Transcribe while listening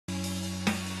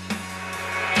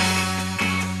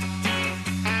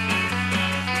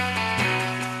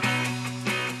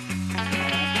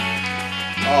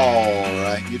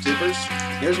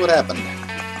YouTubers. Here's what happened.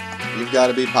 You've got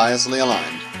to be piously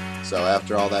aligned. So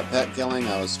after all that pet killing,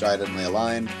 I was stridently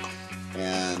aligned,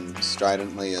 and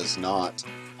stridently is not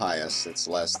pious, it's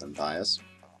less than pious.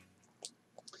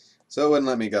 So it wouldn't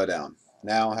let me go down.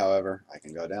 Now, however, I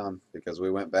can go down because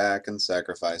we went back and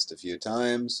sacrificed a few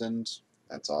times, and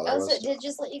that's all there was. Oh, so it did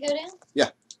just let you go down? Yeah.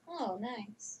 Oh,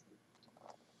 nice.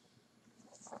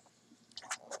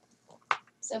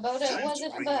 So Bodo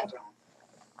wasn't a bug.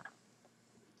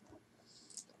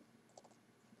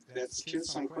 Let's kill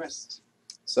some quests.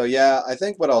 So yeah, I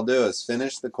think what I'll do is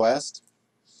finish the quest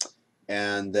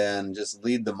and then just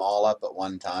lead them all up at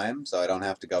one time so I don't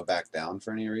have to go back down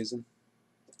for any reason.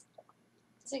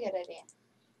 It's a good idea.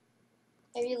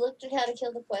 Have you looked at how to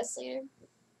kill the quest leader?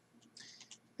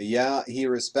 Yeah, he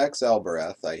respects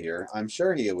Elbereth, I hear. I'm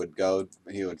sure he would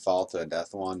fall to a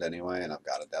death wand anyway, and I've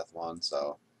got a death wand,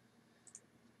 so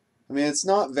I mean, it's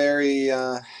not very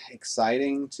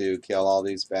exciting to kill all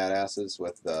these badasses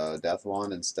with the death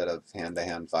wand instead of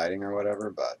hand-to-hand fighting or whatever,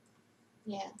 but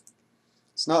yeah,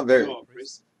 it's not very. No,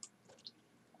 priest.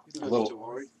 You don't Little- need to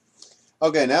worry.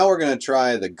 Okay, now we're gonna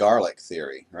try the garlic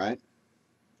theory, right?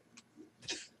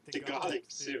 The garlic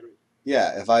theory.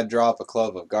 Yeah, if I drop a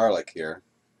clove of garlic here.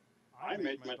 I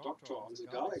made my doctor on the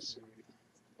garlic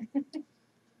theory.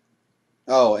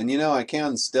 Oh, and you know, I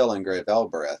can still engrave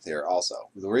Elbereth here also.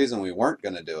 The reason we weren't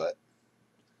going to do it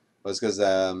was because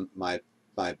my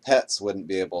pets wouldn't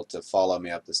be able to follow me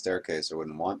up the staircase or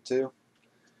wouldn't want to.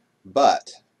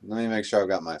 But let me make sure I've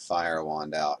got my fire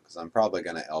wand out because I'm probably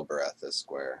going to Elbereth this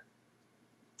square.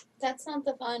 that's not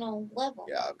the final level.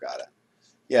 Yeah, I've got it.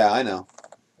 Yeah, I know.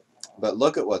 But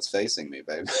look at what's facing me,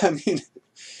 babe. I mean,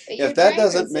 But you're if that drain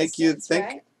doesn't make you resistance, think...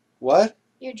 right? What?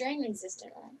 You're drain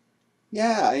resistant, right?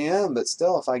 Yeah, I am, but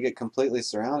still, if I get completely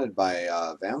surrounded by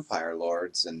vampire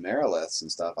lords and Meriliths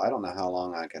and stuff, I don't know how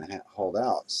long I can hold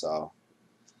out, so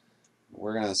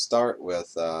we're going to start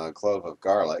with a clove of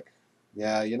garlic.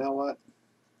 Yeah, you know what?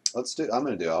 I'm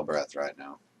going to do Elbereth right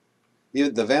now.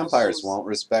 The vampires won't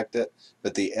respect it,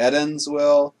 but the Edens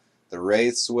will, the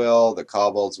Wraiths will, the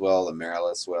Kobolds will, the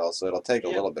Meriliths will, so it'll take a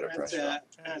little bit of pressure off.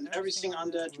 And everything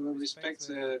Undead will respect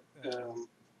the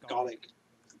garlic.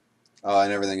 Oh,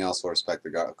 and everything else will respect the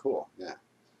garlic. Cool, yeah.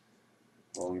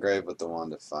 We'll engrave with the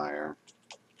wand of fire.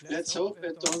 Let's hope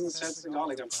it doesn't set the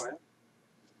garlic on fire.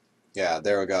 Yeah,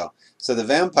 there we go. So the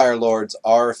vampire lords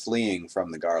are fleeing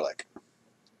from the garlic.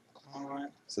 Alright.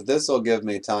 So this will give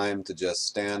me time to just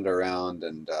stand around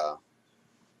and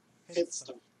Hit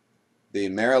stuff. the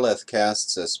Merilith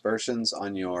casts aspersions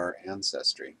on your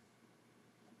ancestry.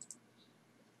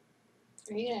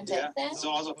 Are you going to Yeah, take that? it's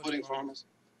also pudding farmers.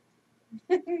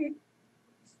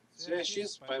 So yeah, she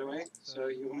is, by the way, so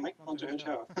you might want to hurt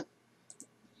her.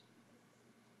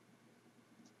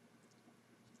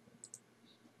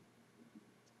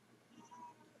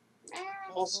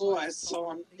 Also, I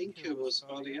saw an incubus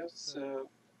earlier, so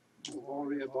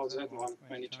worry about that one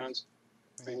when he comes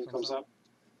up.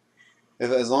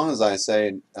 As long as I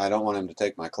say I don't want him to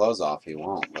take my clothes off, he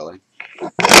won't, will he?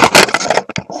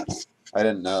 I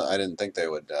didn't think they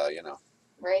would,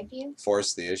 Rape you?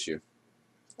 force the issue.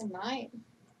 They might.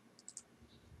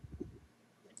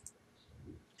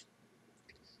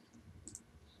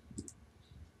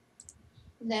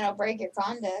 And then I'll break your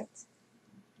conduct.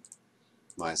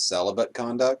 My celibate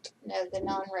conduct? No, the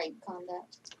non-rape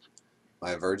conduct.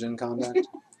 My virgin conduct?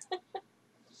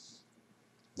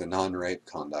 The non-rape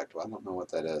conduct. Well, I don't know what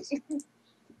that is.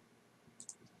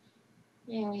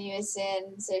 You know, when you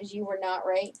ascend says you were not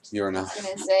raped. You are I not. was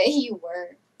going to say you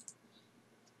were.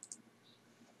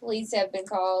 Police have been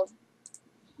called.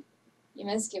 You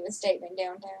must give a statement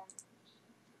downtown.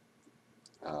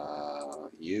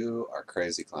 You are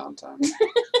crazy clown time.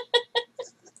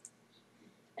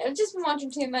 I've just been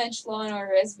watching too much Law and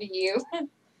Order SVU.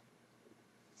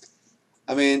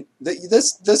 I mean,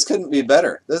 this couldn't be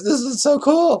better. This is so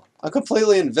cool. I'm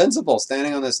completely invincible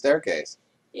standing on this staircase.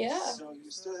 Yeah. So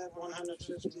you still have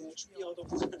 150 HP out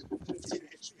of 150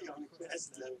 HP on the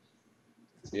quest level.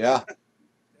 Yeah.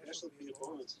 That should be a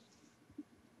bonus.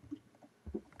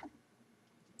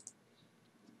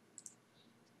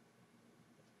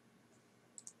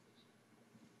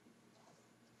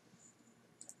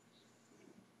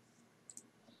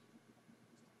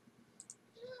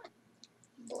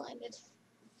 Blinded.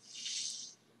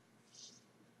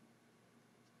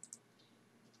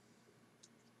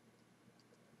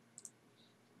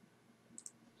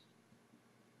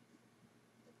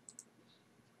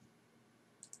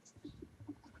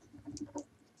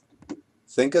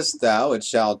 Thinkest thou it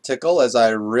shall tickle as I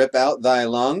rip out thy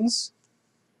lungs?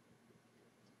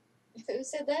 Who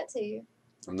said that to you?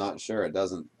 I'm not sure. It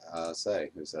doesn't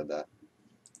say who said that.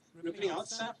 Ripping out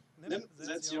sap? Then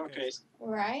that's your case.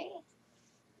 Right?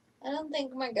 I don't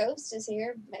think my ghost is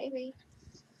here. Maybe.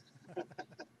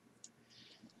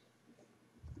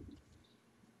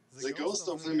 The ghost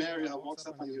of Nymeria walks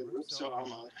up on you and rips your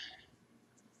arm out.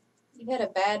 You've had a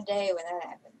bad day when that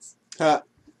happens. Ha!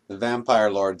 The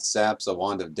vampire lord saps a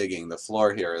wand of digging. The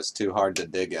floor here is too hard to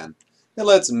dig in. It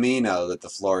lets me know that the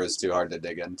floor is too hard to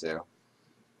dig into.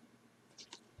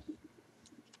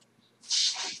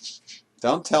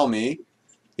 Don't tell me.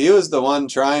 He was the one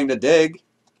trying to dig.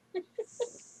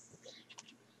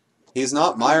 He's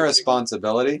not my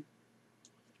responsibility.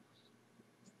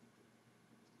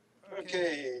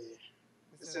 Okay.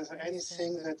 Is there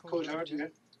anything that could hurt you?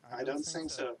 I don't think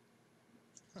so.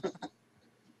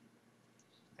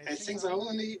 I think the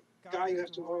only guy you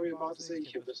have to worry about is the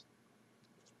incubus.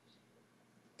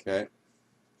 Okay.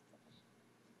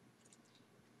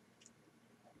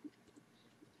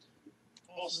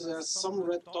 Also, there's some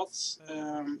red dots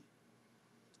on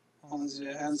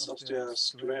the ends of the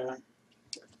square.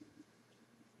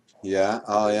 Yeah.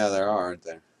 Oh, yeah, there are, aren't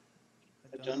there?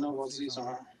 I don't know what these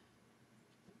are.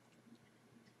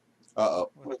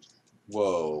 Uh-oh. What?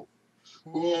 Whoa.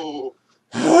 Whoa!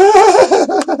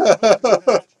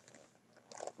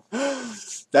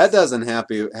 That doesn't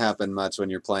happen much when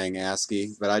you're playing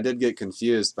ASCII, but I did get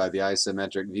confused by the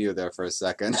isometric view there for a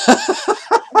second. These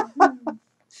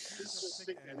are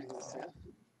sick enemies, yeah?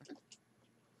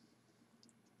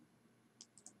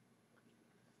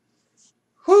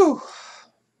 Whew.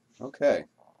 Okay.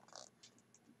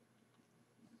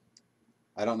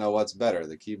 I don't know what's better,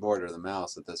 the keyboard or the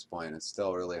mouse at this point. It's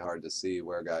still really hard to see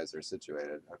where guys are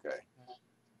situated. Okay.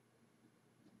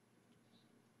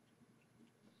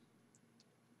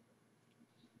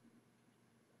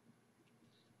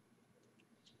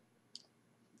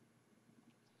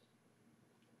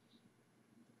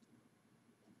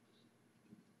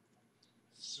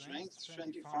 Strength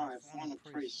 25 on a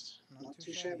priest. Not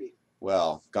too shabby.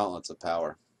 Well, gauntlets of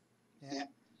power. Yeah.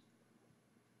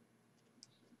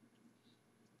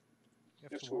 You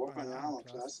have to work on your armor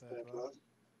class, bad luck.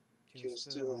 You're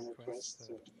still on a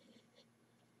quest.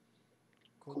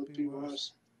 Could be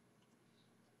worse.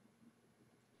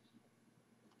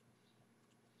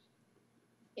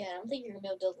 Yeah, I don't think you're going to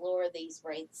be able to lure these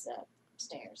wraiths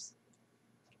upstairs.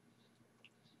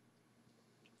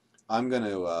 I'm going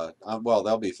to, well,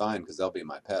 they'll be fine because they'll be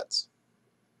my pets.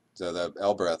 So the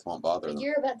Elbereth won't bother them.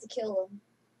 You're about to kill them.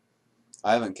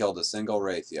 I haven't killed a single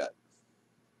wraith yet.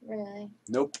 Really?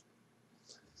 Nope.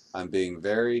 I'm being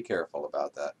very careful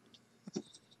about that.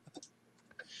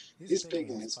 He's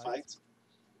picking his fights.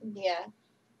 Yeah.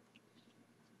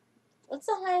 What's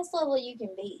the highest level you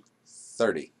can be?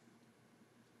 30.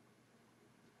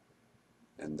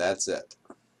 And that's it.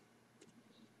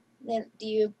 Then do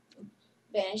you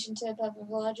vanish into a puff of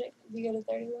logic if you go to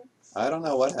 31? I don't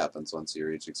know what happens once you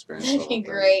reach experience That'd level be 30.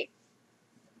 great.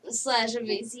 Slash of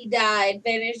VC died,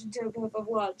 vanished into a puff of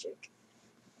logic.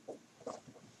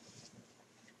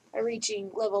 By reaching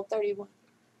level 31.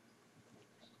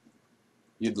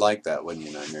 You'd like that, wouldn't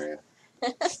you, Nymeria?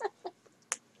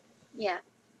 Yeah.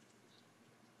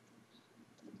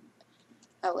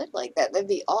 I would like that. That'd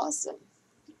be awesome.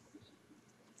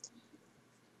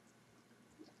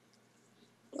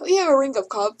 Don't you have a ring of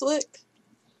conflict?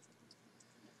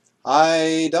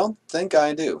 I don't think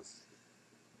I do.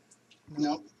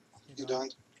 No, you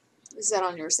don't. Is that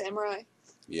on your samurai?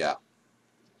 Yeah.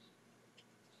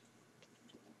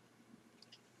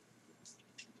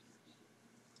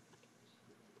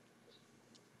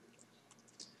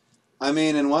 I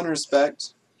mean, in one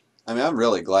respect, I mean, I'm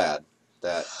really glad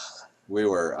that we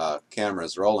were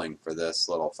cameras rolling for this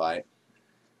little fight.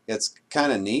 It's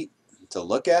kind of neat to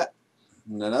look at.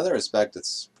 In another respect,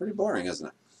 it's pretty boring, isn't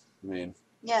it? I mean,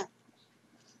 Yeah.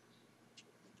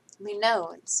 I mean,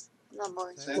 no, it's not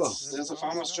boring. That's a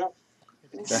farmer's job.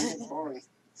 It's boring.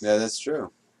 yeah, that's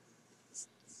true.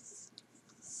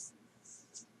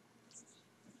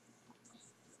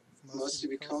 Mostly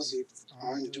because you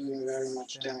aren't doing very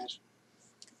much damage.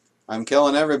 I'm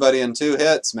killing everybody in 2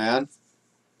 hits, man.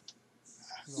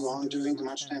 You aren't doing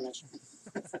much damage.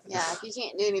 Yeah, if you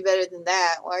can't do any better than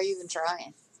that, why are you even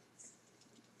trying?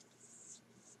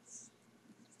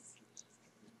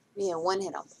 Yeah, one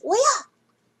hit on. Oh yeah.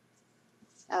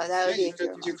 Oh, that would be a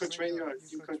good you could train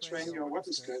your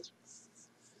weapon skills.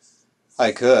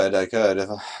 I could, but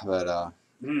Yeah,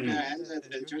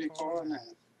 and duty core and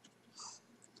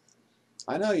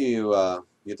I know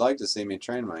you'd like to see me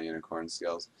train my unicorn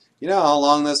skills. You know how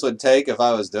long this would take if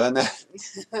I was doing that?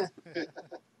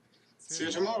 see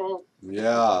you tomorrow.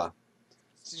 Yeah.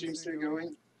 Stream's still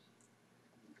going.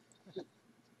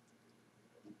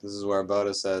 This is where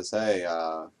Boda says, "Hey,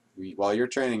 while you're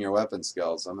training your weapon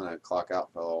skills, I'm gonna clock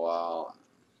out for a little while,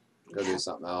 go do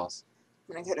something else."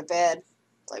 I'm gonna go to bed.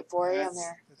 It's like 4 Yeah, a.m.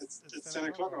 there. It's 10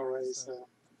 o'clock already, so.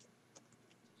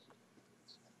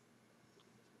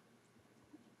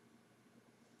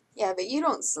 Yeah, but you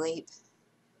don't sleep.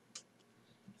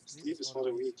 Sleep is for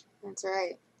the weak. That's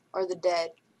right. Or the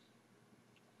dead.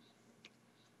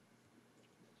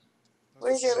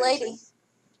 Where's your Same lady? thing.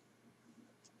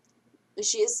 Is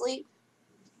she asleep?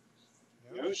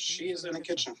 No, she is in the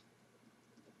kitchen.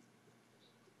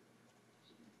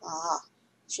 Ah.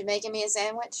 She making me a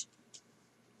sandwich?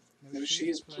 No, she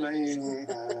is playing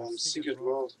Secret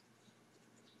World.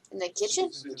 In the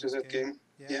kitchen? Into that game.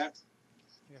 Yeah,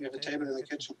 we have a table in the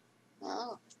kitchen.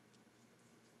 Oh.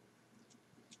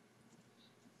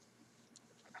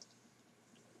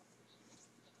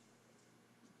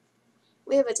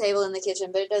 We have a table in the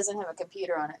kitchen, but it doesn't have a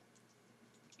computer on it.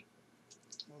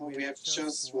 Well, we have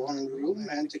just one room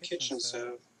and the kitchen,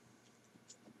 so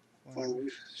when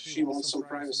she wants some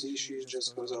privacy, she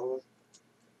just goes over.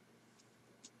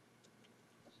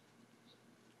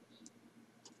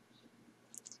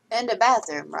 And a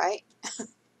bathroom, right?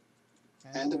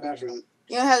 And the bathroom.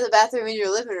 You don't have the bathroom in your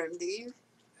living room, do you?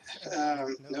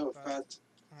 No, but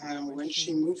when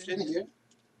she moved in here,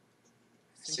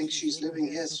 I think she's living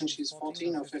here since she's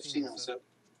 14 or 15 or so.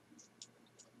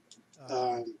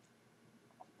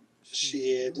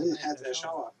 She didn't have a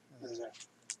shower in there.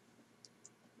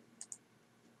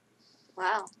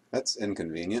 Wow. That's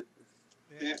inconvenient.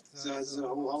 Yeah, the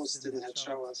whole house didn't have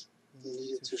showers. You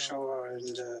needed to shower in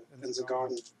the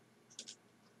garden,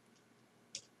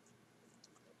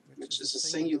 which is a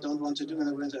thing you don't want to do in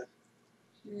the winter.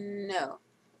 No.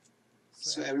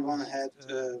 So everyone had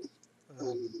a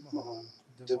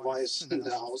device in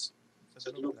the house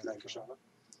that looked like a shower.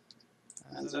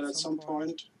 And then at some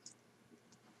point,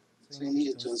 they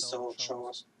needed to install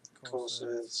showers because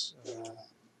it's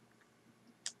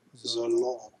the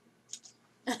law.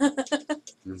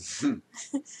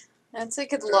 That's a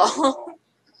good law.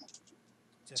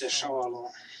 The shower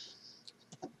law.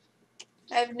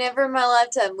 I've never in my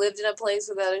lifetime lived in a place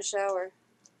without a shower.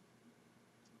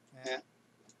 Yeah.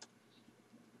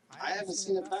 I haven't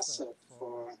seen a bathtub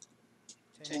for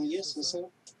 10 years or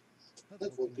so.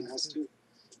 That would be nice too.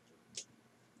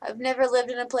 I've never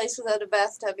lived in a place without a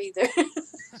bathtub either.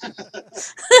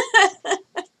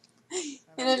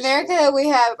 In America, we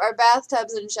have our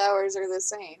bathtubs and showers are the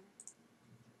same.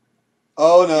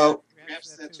 Oh no! We have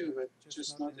that too, but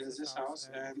just not in this house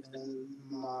and in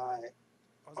my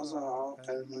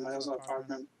other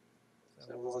apartment.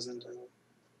 There wasn't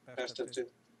a bathtub too.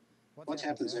 What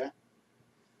happens there?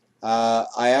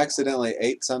 I accidentally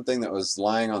ate something that was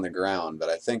lying on the ground, but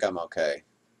I think I'm okay.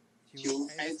 You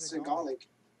ate the garlic.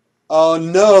 Oh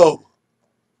no!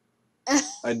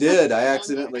 I did. I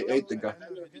accidentally ate the I garlic.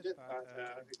 don't know if you did,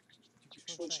 but you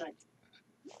should check.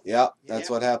 Yeah, that's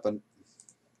what happened.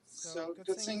 So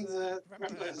good thing the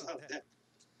vampires are dead.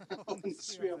 Only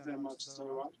 3 of them are still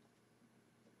around.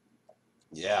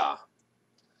 Yeah.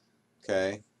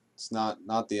 Okay. It's not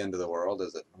the end of the world,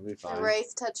 is it? We'll be The fine.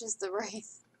 wraith touches the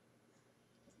wraith.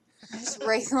 There's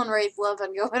wraith on wraith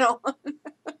loving going on. Don't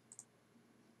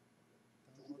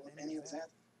want any of that.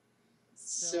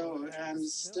 So,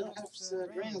 still have the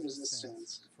rain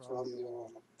resistance from your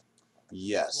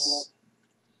Yes.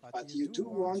 but you do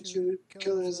want to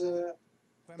kill the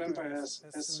vampires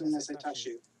as soon as they touch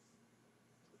you.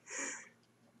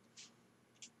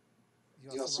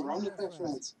 You're surrounded by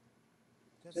friends.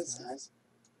 That's nice.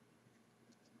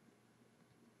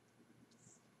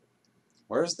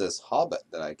 Where's this hobbit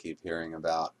that I keep hearing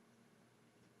about?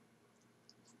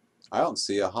 I don't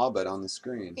see a hobbit on the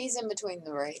screen. He's in between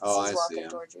the wraiths. Oh, He's I walking see him.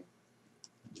 towards you.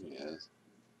 Yes.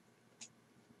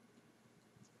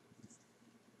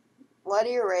 Why do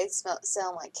your wraiths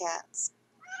sound like cats?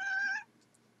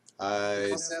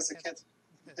 Because there's a cat.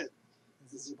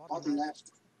 It's the bottom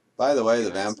left. By the way,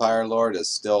 the vampire lord is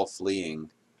still fleeing.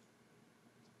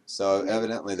 So Maybe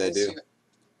evidently they because do.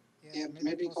 Yeah,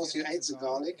 maybe because you ate the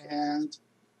garlic and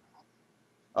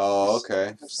Oh,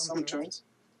 okay. have some turns.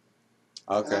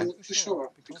 Okay. I'm not too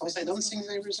sure because I don't think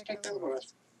they respect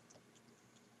Emperors.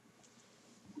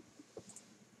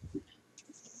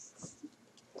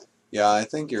 Yeah, I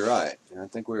think you're right. I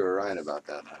think we were right about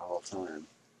that the whole time.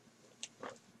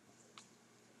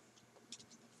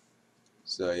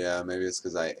 So yeah, maybe it's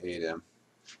because I ate him.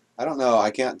 I don't know.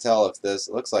 I can't tell if this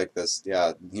looks like this.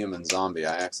 Yeah, human zombie.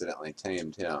 I accidentally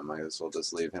tamed him. I guess we'll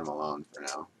just leave him alone for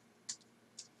now.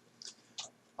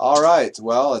 All right.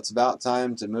 Well, it's about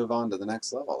time to move on to the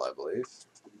next level, I believe.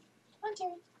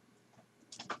 Okay.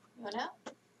 You want out?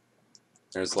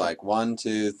 There's like 1,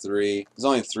 2, 3. There's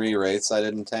only 3 wraiths I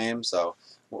didn't tame, so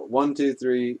 1, 2,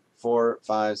 3, 4,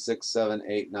 5, 6, 7,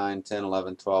 8, 9, 10,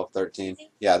 11, 12, 13.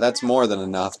 Yeah, that's more than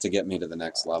enough to get me to the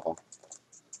next level.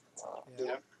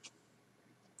 Yeah.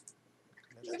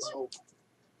 Let's hope.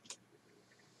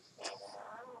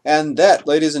 And that,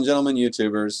 ladies and gentlemen,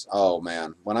 YouTubers, oh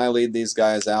man, when I lead these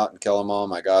guys out and kill them all,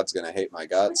 my God's going to hate my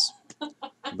guts.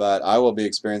 But I will be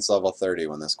experience level 30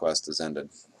 when this quest is ended.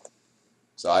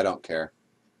 So I don't care.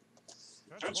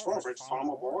 That's Robert,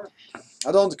 farmer boy.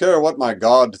 I don't care what my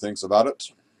God thinks about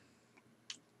it.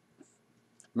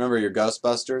 Remember your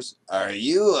Ghostbusters? Are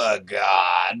you a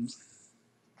god?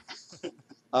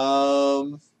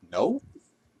 No.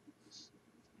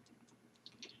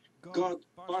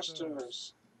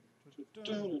 Godbusters.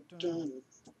 Dun, dun.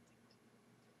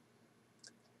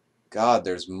 God,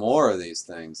 there's more of these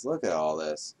things. Look at all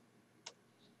this.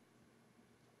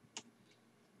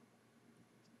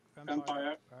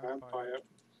 Vampire.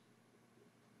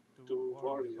 Do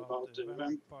worry about the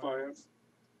vampire.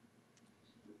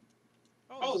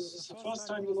 Oh, this is the first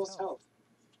time you lost health.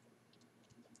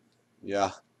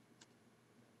 Yeah.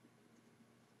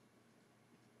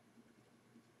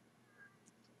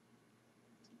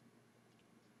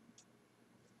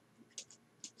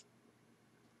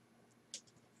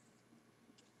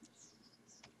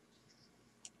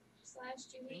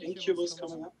 Incubus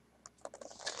coming up.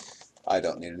 I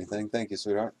don't need anything. Thank you,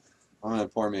 sweetheart. I'm going to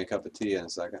pour me a cup of tea in a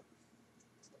second.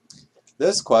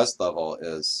 This quest level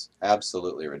is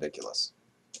absolutely ridiculous.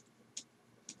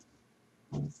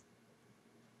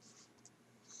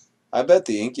 I bet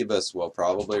the Incubus will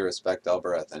probably respect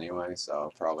Elbereth anyway,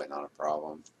 so probably not a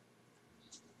problem.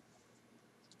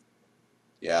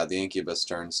 Yeah, the Incubus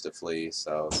turns to flee,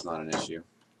 so it's not an issue.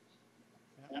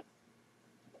 Yeah.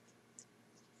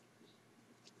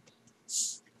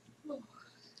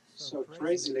 So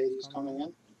crazy lady's coming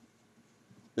in.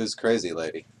 Who's crazy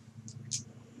lady?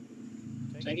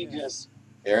 Take a guess.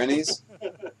 Aerias?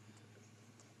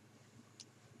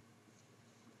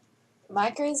 Am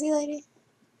I crazy lady?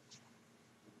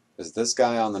 Is this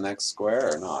guy on the next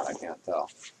square or not? I can't tell.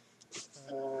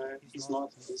 He's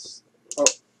not. He's Oh.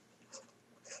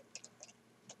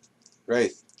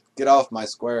 Wraith, get off my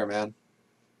square, man.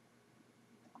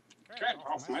 get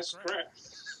off my square.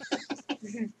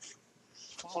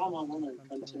 Farmer woman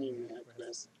continuing her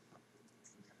quest.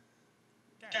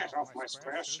 Get off my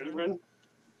square, children.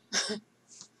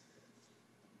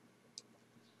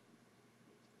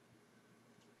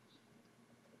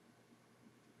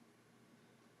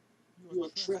 You are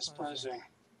trespassing.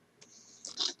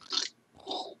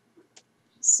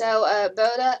 So,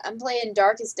 Boda, I'm playing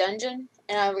Darkest Dungeon,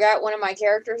 and I've got one of my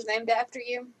characters named after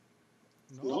you.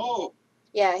 No.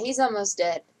 Yeah, he's almost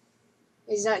dead.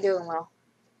 He's not doing well.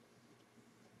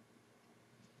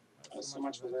 So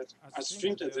much for that. I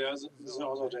streamed it the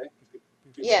other day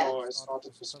before Yeah. I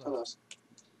started with Pillars.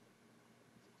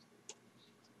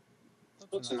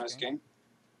 That's a nice game.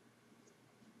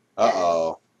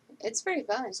 Uh-oh. It's pretty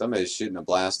fun. Somebody's shooting a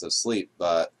blast of sleep,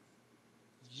 but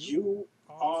You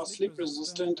are sleep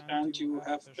resistant and you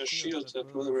have a shield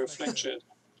that will reflect it.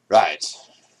 right.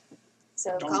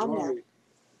 So Don't calm worry. down.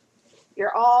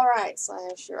 You're all right,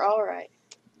 Slash. You're all right.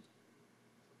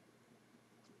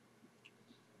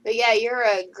 But yeah, you're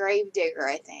a grave digger,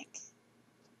 I think.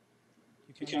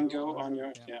 You can go on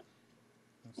your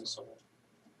So.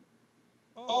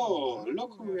 Oh,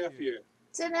 look who we have here.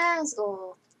 It's an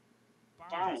Nazgul.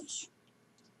 Bounce.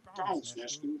 Bounce,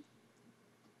 Nesku.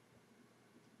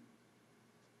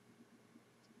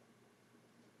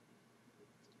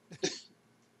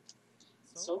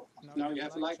 So, now you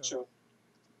have a light show.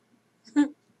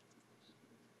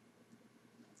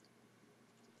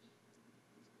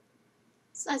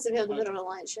 It's nice to be able to put on a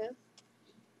light show.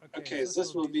 Okay,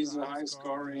 this will be the high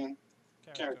scoring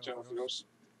character of yours.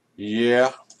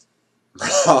 Yeah.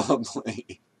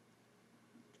 Probably.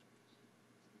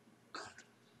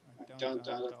 I don't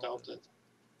doubt it.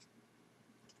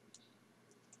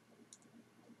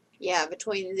 Yeah,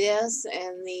 between this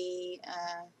and the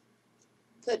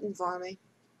pudding farming.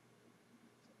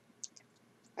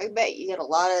 I bet you get a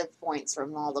lot of points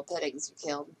from all the puddings you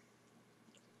killed.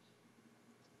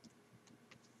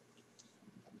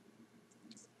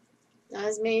 Not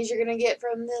as many as you're going to get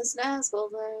from this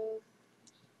Nazgul, though.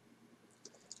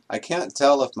 I can't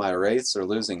tell if my wraiths are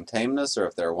losing tameness or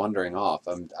if they're wandering off.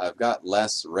 I've got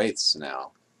less wraiths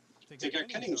now. They are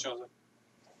killing each other.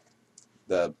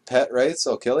 The pet wraiths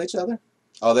will kill each other?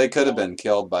 Oh, they could have been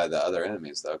killed by the other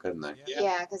enemies, though, couldn't they?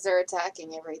 Yeah, because they're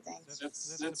attacking everything.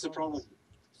 That's the problem.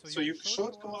 So you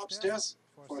should go upstairs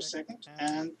for a second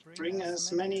and bring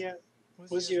as many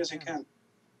with you as you can.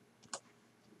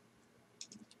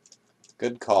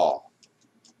 Good call.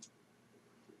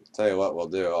 Tell you what we'll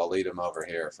do. I'll lead him over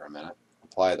here for a minute.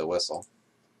 Apply the whistle.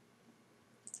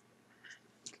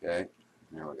 Okay,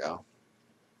 there we go.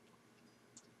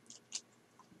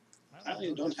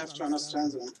 You don't have to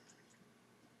understand them.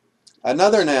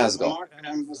 Another Nazgul. Mark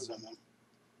M was them.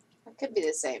 It could be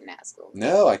the same Nazgul.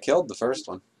 No, I killed the first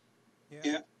one.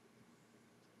 Yeah.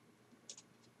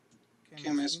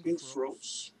 Okay, my screen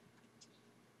froze.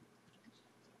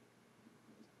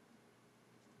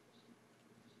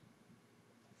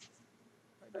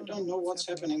 I don't know what's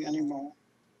happening anymore.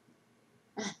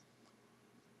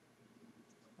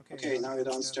 Okay, now you're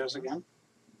downstairs again.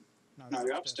 Now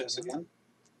you're upstairs again.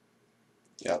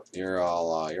 Yep, you're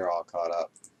all caught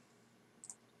up.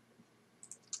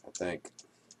 I think.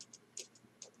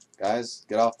 Guys,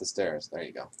 get off the stairs. There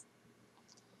you go.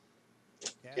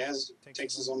 Gaz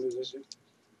takes the zombie with you.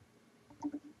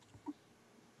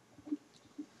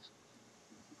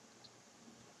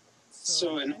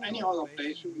 So in any other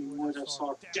place, we would have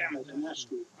thought, damn it, an Ash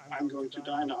group, I'm going to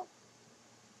die now.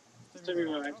 Then we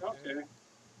were like, okay,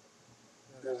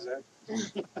 there's that.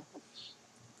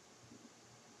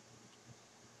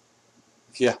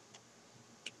 Yeah.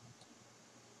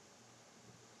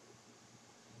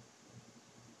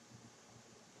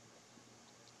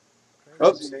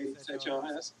 Oops. Crazy lady, is that your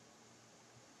ass?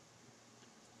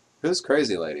 Who's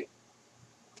crazy lady?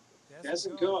 There's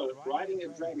a girl riding a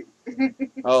dragon.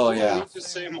 Oh, I yeah. need to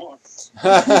say more.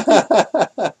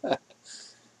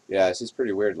 Yeah, she's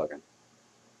pretty weird looking.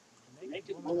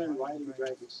 Naked woman riding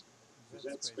dragons.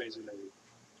 That's crazy lady.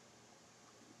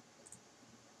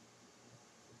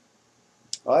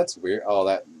 Oh, that's weird. Oh,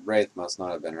 that Wraith must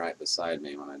not have been right beside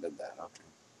me when I did that. Okay.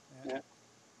 Yeah.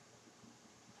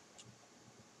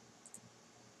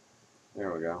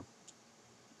 There we go.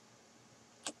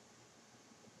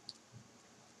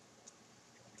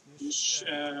 Do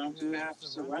you have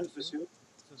the wand with you?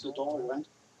 The door wand?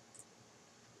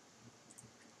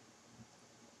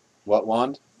 What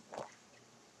wand?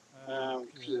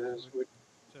 With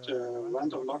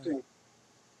wand unlocking.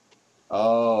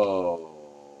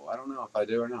 Oh, I don't know if I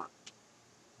do or not.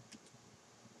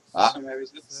 Ah. So maybe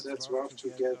that's rough to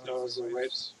get the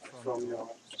waves from your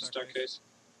staircase.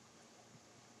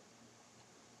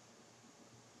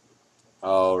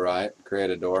 Oh, right.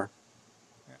 Create a door.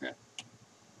 Yeah.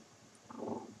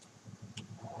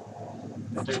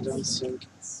 But I don't think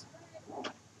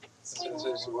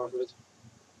that's worth it.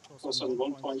 Because on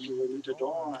one point you will need a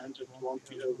door and it won't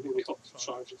be a really lot of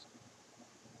charges.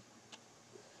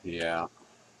 Yeah.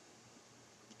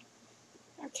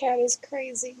 Our cat is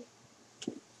crazy.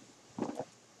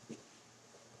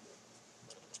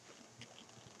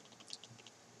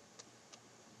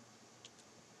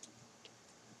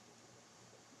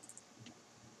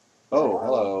 Oh,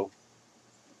 hello.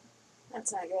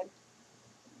 That's not good.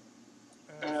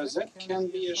 That can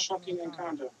be a shocking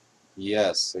encounter.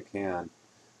 Yes, it can.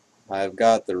 I've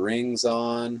got the rings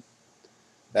on.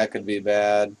 That could be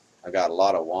bad. I got a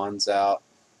lot of wands out.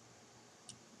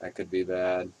 That could be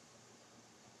bad.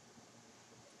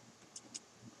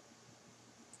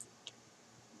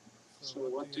 So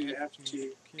what do you have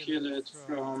to kill it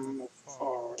from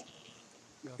afar?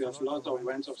 If you have a lot of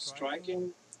wands of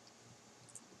striking,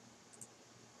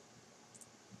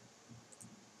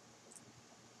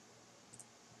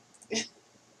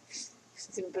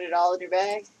 You can put it all in your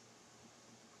bag.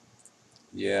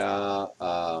 Yeah.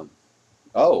 Oh,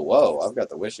 whoa. I've got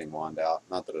the wishing wand out.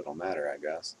 Not that it'll matter, I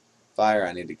guess. Fire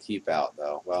I need to keep out,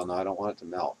 though. Well, no, I don't want it to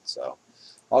melt, so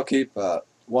I'll keep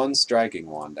one striking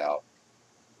wand out.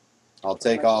 I'll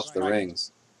take off the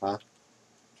rings. Huh?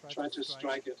 try to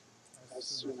strike it as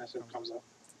soon as it comes up.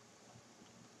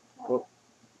 Oh.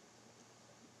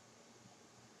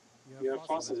 You have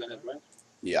faster than it, right?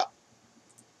 Yeah.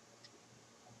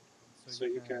 So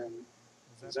you can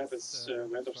zap its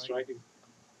wand of striking.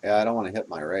 Yeah, I don't want to hit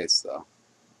my race, though.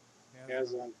 Yeah,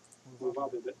 then move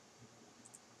up a bit.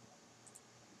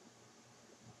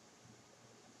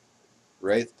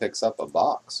 Wraith picks up a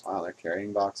box. Wow, they're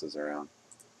carrying boxes around.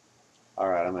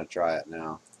 Alright, I'm going to try it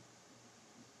now.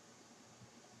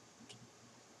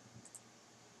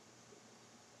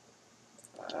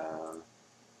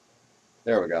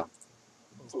 There we go.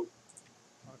 Oh.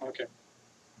 Okay.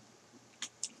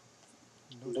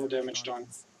 No damage done.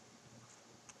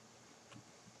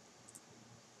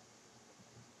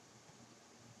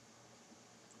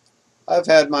 I've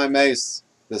had my mace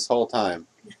this whole time.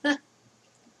 God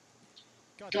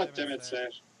damn it,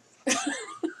 Sash.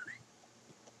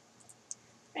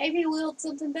 Maybe wield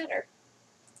something better.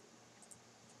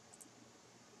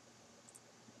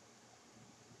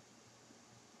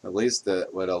 At least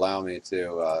it would allow me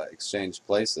to exchange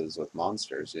places with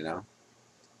monsters, you know?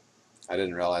 I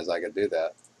didn't realize I could do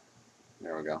that.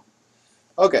 There we go.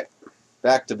 Okay,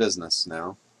 back to business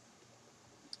now.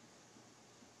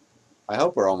 I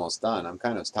hope we're almost done. I'm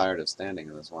kind of tired of standing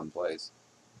in this one place.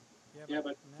 Yeah,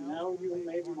 but now you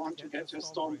maybe want to get your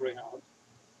Stormbringer out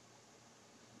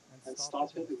and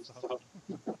start hitting stuff.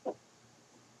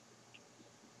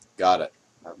 Got it.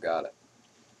 I've got it.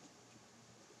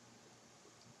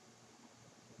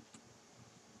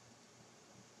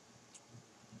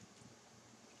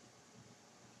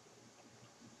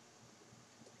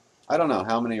 I don't know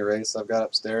how many wraiths I've got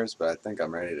upstairs, but I think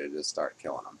I'm ready to just start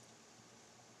killing them.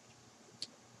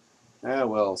 Yeah,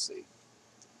 we'll see.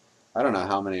 I don't know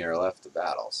how many are left to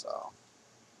battle, so...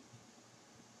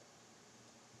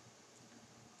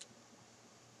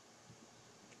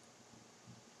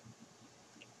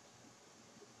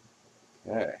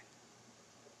 Okay.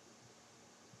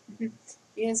 You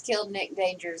just killed Nick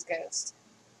Danger's ghost.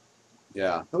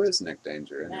 Yeah, who is Nick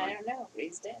Danger I anyway? don't know, but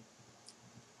he's dead.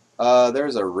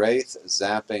 There's a wraith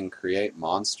zapping create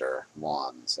monster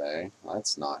wands, eh?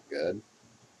 That's not good.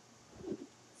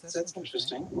 That's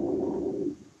interesting.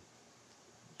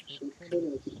 Should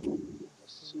kill it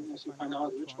as soon as you find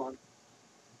out which one.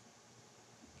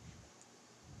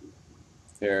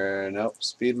 Here, nope,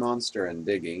 speed monster and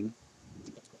digging.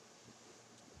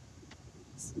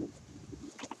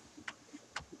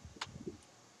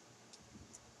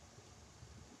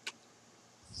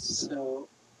 So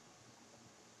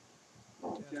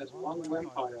there's one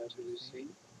vampire to be seen.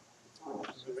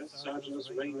 The rest are just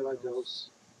regular ghosts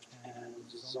and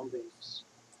zombies.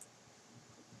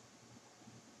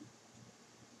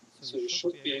 So you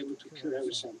should be able to kill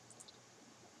everything.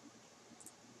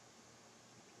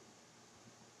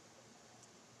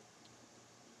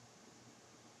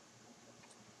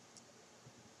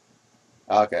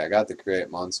 Okay, I got the create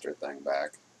monster thing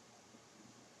back.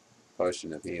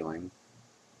 Potion of healing.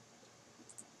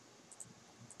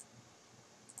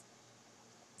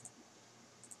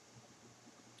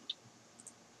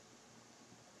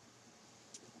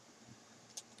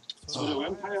 So the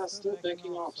vampire is still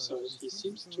backing off, so he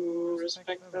seems to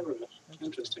respect everyone.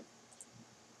 Interesting.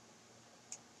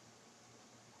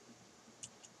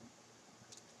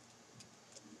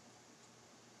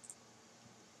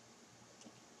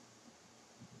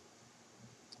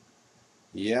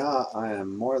 Yeah, I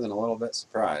am more than a little bit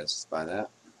surprised by that.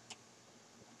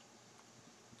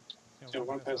 So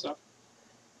vampire's up.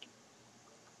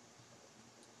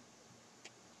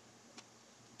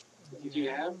 You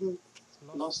haven't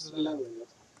lost the level yet.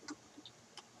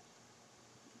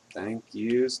 Thank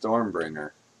you,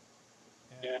 Stormbringer.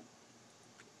 Yeah.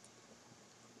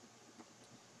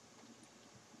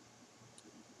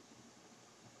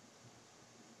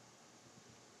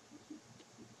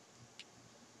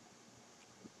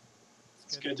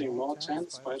 It's getting more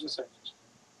tense by the second.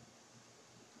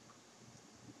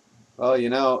 Well, you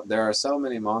know, there are so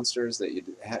many monsters that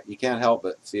you can't help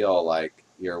but feel like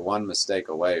you're one mistake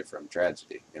away from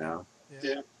tragedy, you know?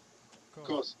 Yeah, of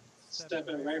course. Step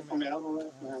away from your elbow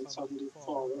left and suddenly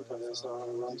 4 vampires are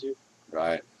around you.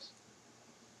 Right.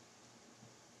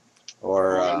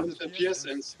 Or Or, when it appears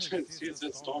and sees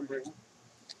that Stormbringer.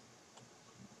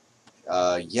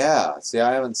 yeah. See,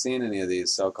 I haven't seen any of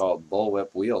these so-called bullwhip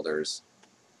wielders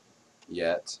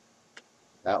yet.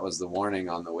 That was the warning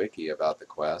on the wiki about the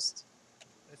quest.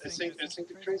 I think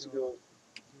the crazy girl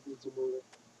needs a bullet.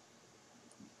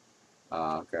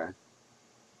 Okay.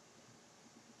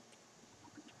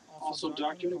 Also,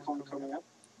 Dark Unicorn coming up.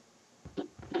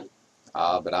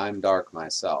 But I'm dark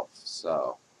myself,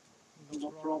 so... No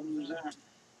problem there.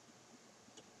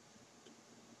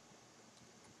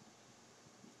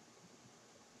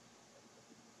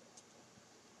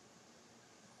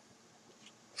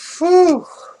 Whew!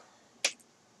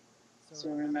 So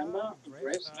remember,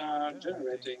 graves are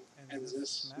generating in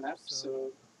this map,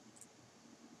 so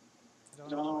I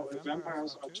don't know if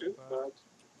vampires are too, but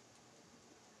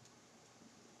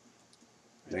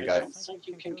I don't think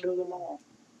you can kill them all.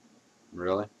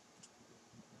 Really?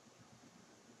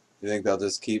 You think they'll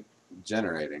just keep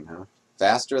generating, huh?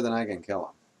 Faster than I can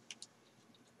kill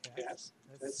them. Yes.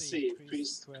 Let's see.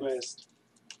 Priest quest.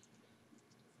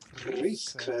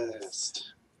 Priest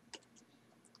quest.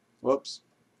 Whoops.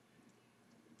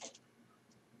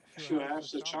 If you have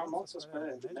the charm monster spell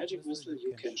and the magic whistle,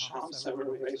 you can charm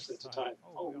several waves at a time.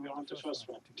 Oh, we're on the first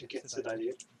one to get that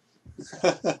idea.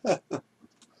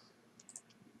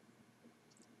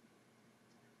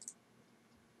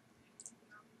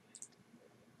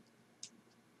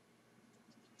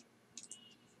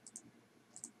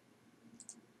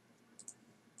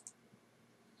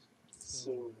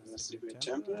 So there's the Great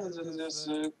Temple, and then there's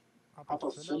the upper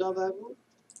filler level.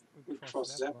 We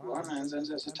cross that one, and then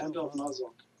there's the Temple of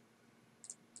Moloch.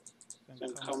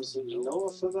 Then comes the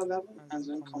lower filler level, and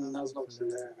then comes Moloch's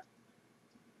lair.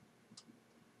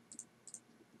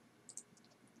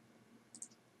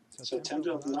 So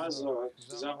Temple of Moloch,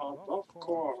 the above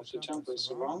core of the temple is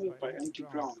surrounded by empty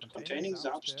ground, containing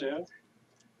the upstairs,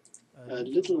 a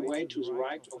little way to the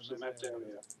right of the mapped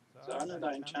area. The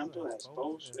underlying temple has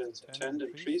both its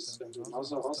attendant priests and the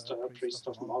Mother Hostile priest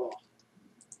of Moloch.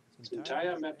 The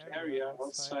entire mapped area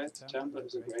outside the temple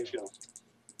is a graveyard,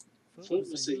 filled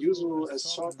with the usual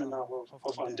assortment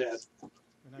of undead.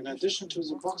 In addition to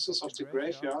the boxes of the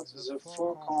graveyard, the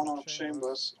four corner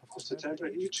chambers of the temple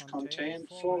each contain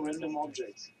 4 random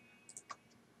objects.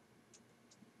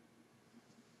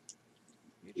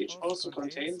 Each also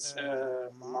contains a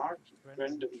marked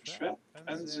random trap,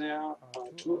 and there are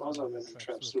 2 other random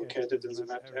traps located in the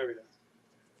mapped area.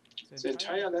 The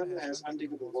entire level has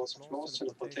undiggable walls and floors.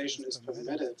 Teleportation is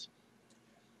permitted.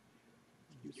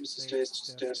 Use the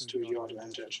stairs to your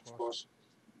advantage, of course.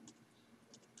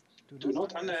 Do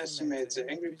not underestimate the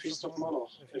angry priest of Moloch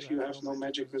if you have no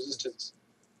magic resistance.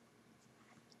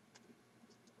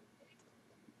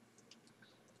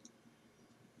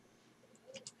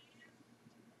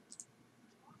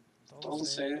 Doesn't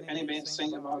say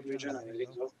anything about regenerating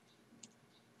though.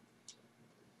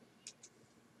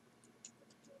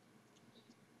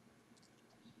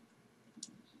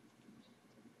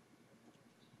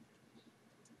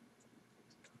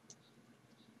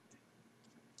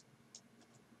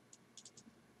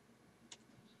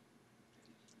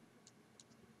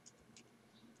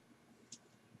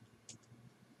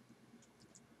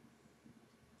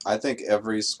 I think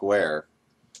every square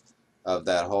of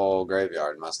that whole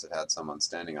graveyard must have had someone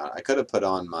standing on it. I could have put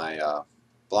on my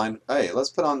blind... Hey, let's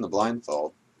put on the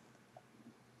blindfold.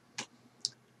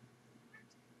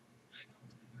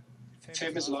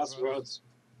 Famous last words.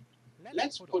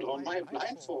 Let's put on my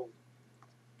blindfold.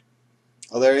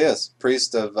 Oh, there he is.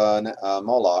 Priest of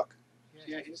Moloch.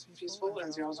 Yeah, he's peaceful,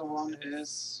 and the other one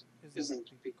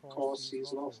isn't because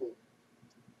he's lawful.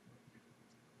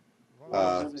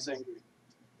 That is angry.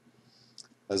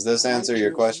 Does this answer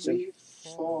your question? 3,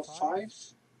 4, 5.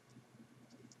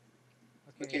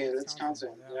 Okay, let's count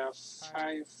them. There are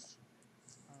 5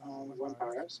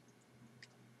 vampires.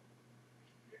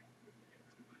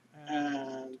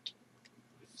 And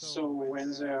so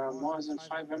when there are more than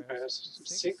 5 vampires,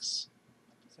 6,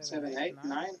 7, 8,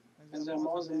 9, when there are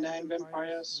more than 9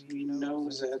 vampires, we know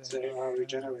that they are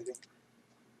regenerating.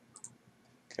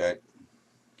 Okay.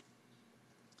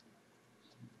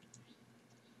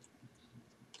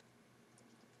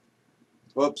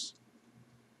 Whoops.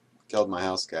 Killed my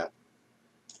house cat.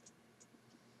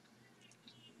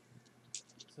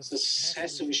 This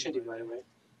has to be shitty, by the way.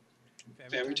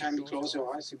 Every time you close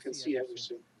your eyes, you can see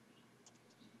everything.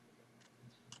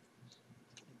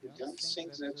 You don't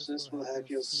think that this will help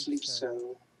your sleep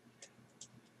cell.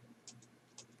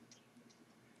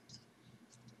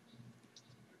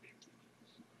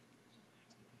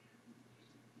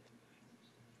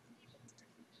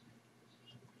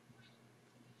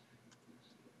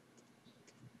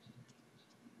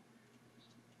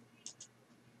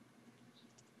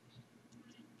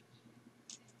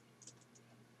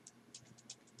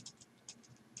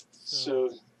 So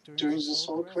during this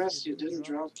whole quest, you didn't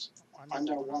drop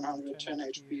under 110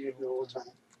 HP the whole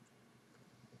time.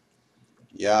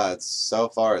 Yeah, so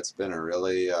far it's been a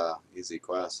really easy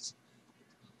quest.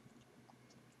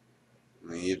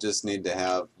 I mean, you just need to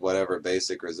have whatever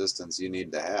basic resistance you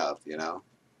need to have, you know?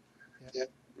 Yeah.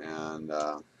 And,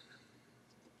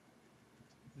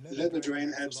 Level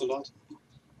drain helps a lot.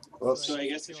 whoops. So I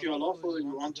guess if you're lawful,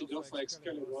 you want to go for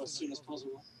Excalibur as soon as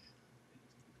possible.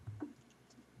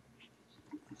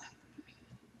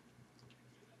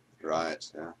 Right,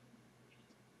 yeah.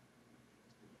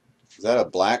 Is that a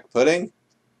black pudding?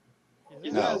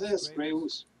 Yeah, No. it is. Grey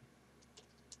ooze.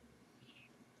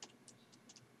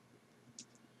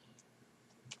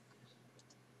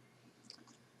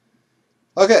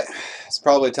 Okay, it's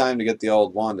probably time to get the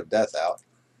old Wand of Death out.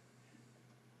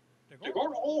 They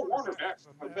got all water back,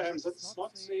 but that's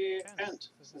not the end.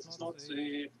 That's not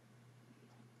the...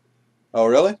 Oh,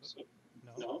 really?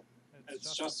 No,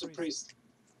 it's just a priest.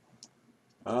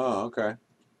 Oh, okay.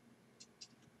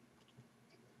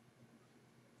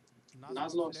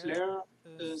 Nuzlocke's lair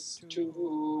is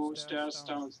 2 stairs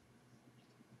down.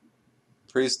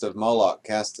 Priest of Moloch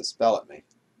cast a spell at me.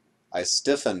 I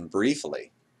stiffen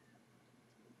briefly.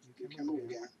 You can move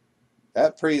again.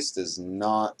 That priest is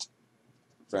not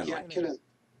friendly. Yeah, kill him.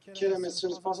 Kill him as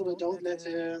soon as possible. Don't let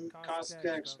him cast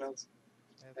gag spells.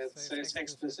 It says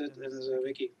explicit in the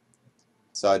wiki.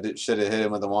 So I should have hit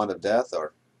him with the wand of death,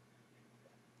 or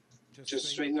Just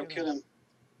straight up kill him.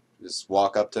 just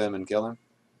walk up to him and kill him?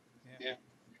 Yeah.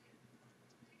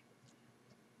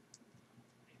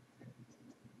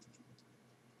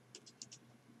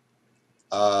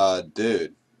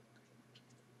 Dude.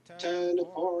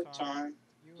 Teleport time.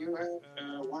 You have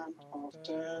a wand of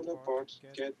teleport.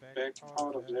 Get back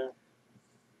out of there.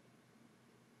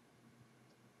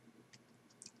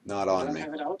 Not You on don't me.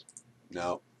 have it out?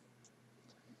 No.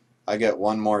 I get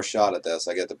one more shot at this.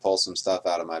 I get to pull some stuff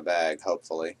out of my bag,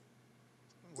 hopefully.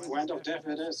 Wand of death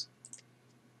it is.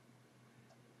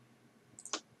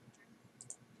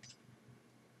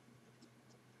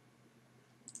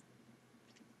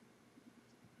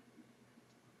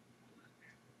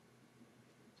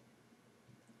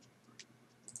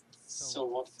 So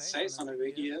what it says on the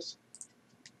wiki is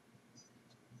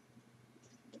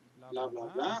blah blah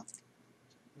blah.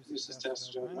 Use this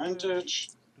test to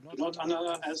advantage. Do not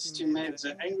underestimate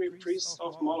the angry priests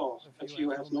of Moloch if you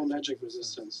have no magic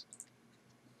resistance.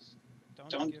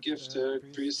 Don't give the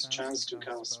priest chance to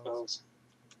cast spells.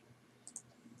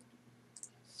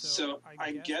 So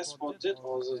I guess what did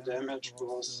all the damage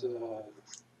was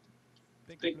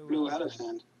big blue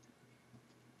elephant.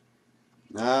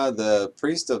 The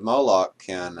priest of Moloch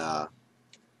can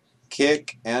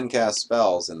kick and cast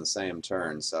spells in the same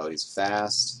turn, so he's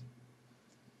fast.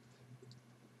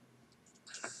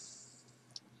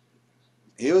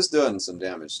 He was doing some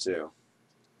damage too,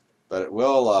 but it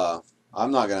will.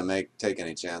 I'm not gonna take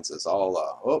any chances. I'll.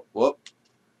 Whoop.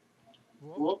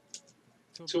 Whoop.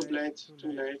 Too late.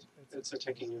 It's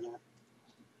attacking you now.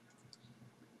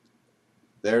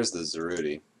 There's the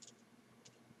Zeruti.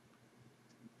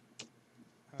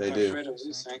 They I'm do. afraid of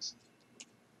these things.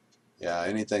 Yeah,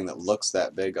 anything that looks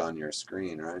that big on your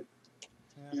screen, right?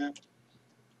 Yeah.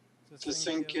 This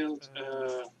thing killed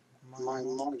my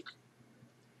monk,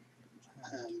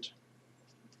 and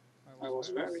I was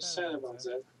very sad about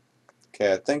that.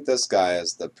 Okay, I think this guy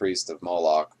is the priest of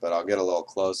Moloch, but I'll get a little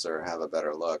closer and have a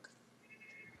better look.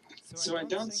 So I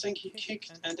don't think he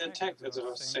kicked and attacked at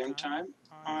the same time.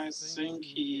 I think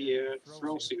he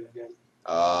froze you again.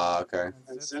 Okay.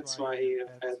 And that's why he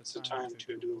had the time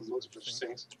to do multiple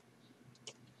things.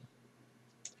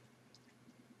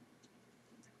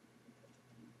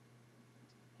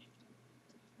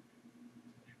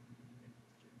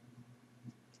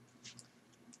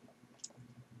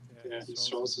 Yeah, he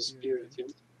throws the spear at him.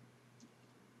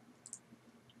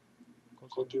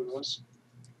 Cultivation.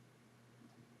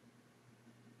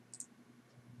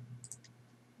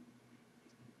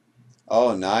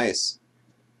 Oh, nice.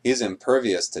 He's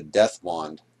impervious to Death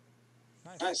Wand.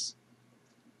 Nice.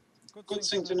 Good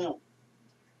thing to know.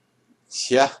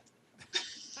 Yeah.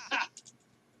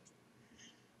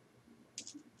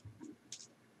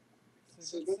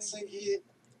 It's a good thing he...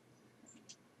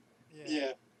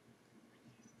 Yeah.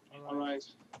 Alright.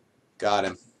 Got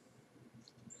him.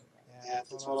 Yeah,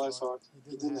 that's what I thought.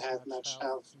 He didn't have much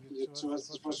health. It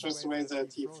was just the way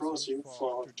that he froze you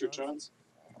for 2 turns,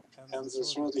 and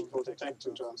the throwing could attack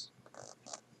 2 turns,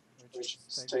 which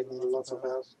is taking a lot of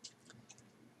health.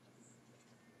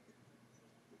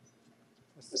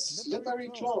 A slippery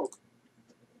cloak.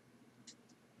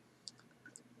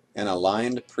 An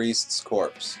aligned priest's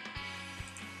corpse.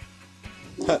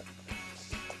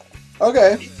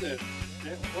 Okay. Eat it.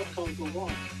 Yeah, what can't go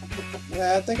wrong?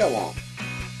 Yeah, I think I won't.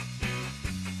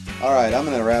 Alright, I'm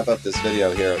going to wrap up this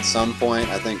video here at some point.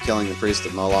 I think killing the priest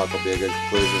of Moloch will be a good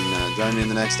conclusion. Join me in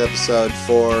the next episode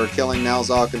for killing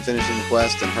Nalzok and finishing the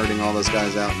quest and hurting all those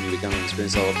guys out and becoming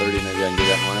experience level 30. Maybe I can do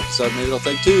that in one episode. Maybe it'll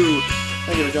take 2.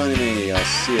 Thank you for joining me. I'll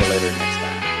see you later next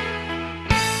time.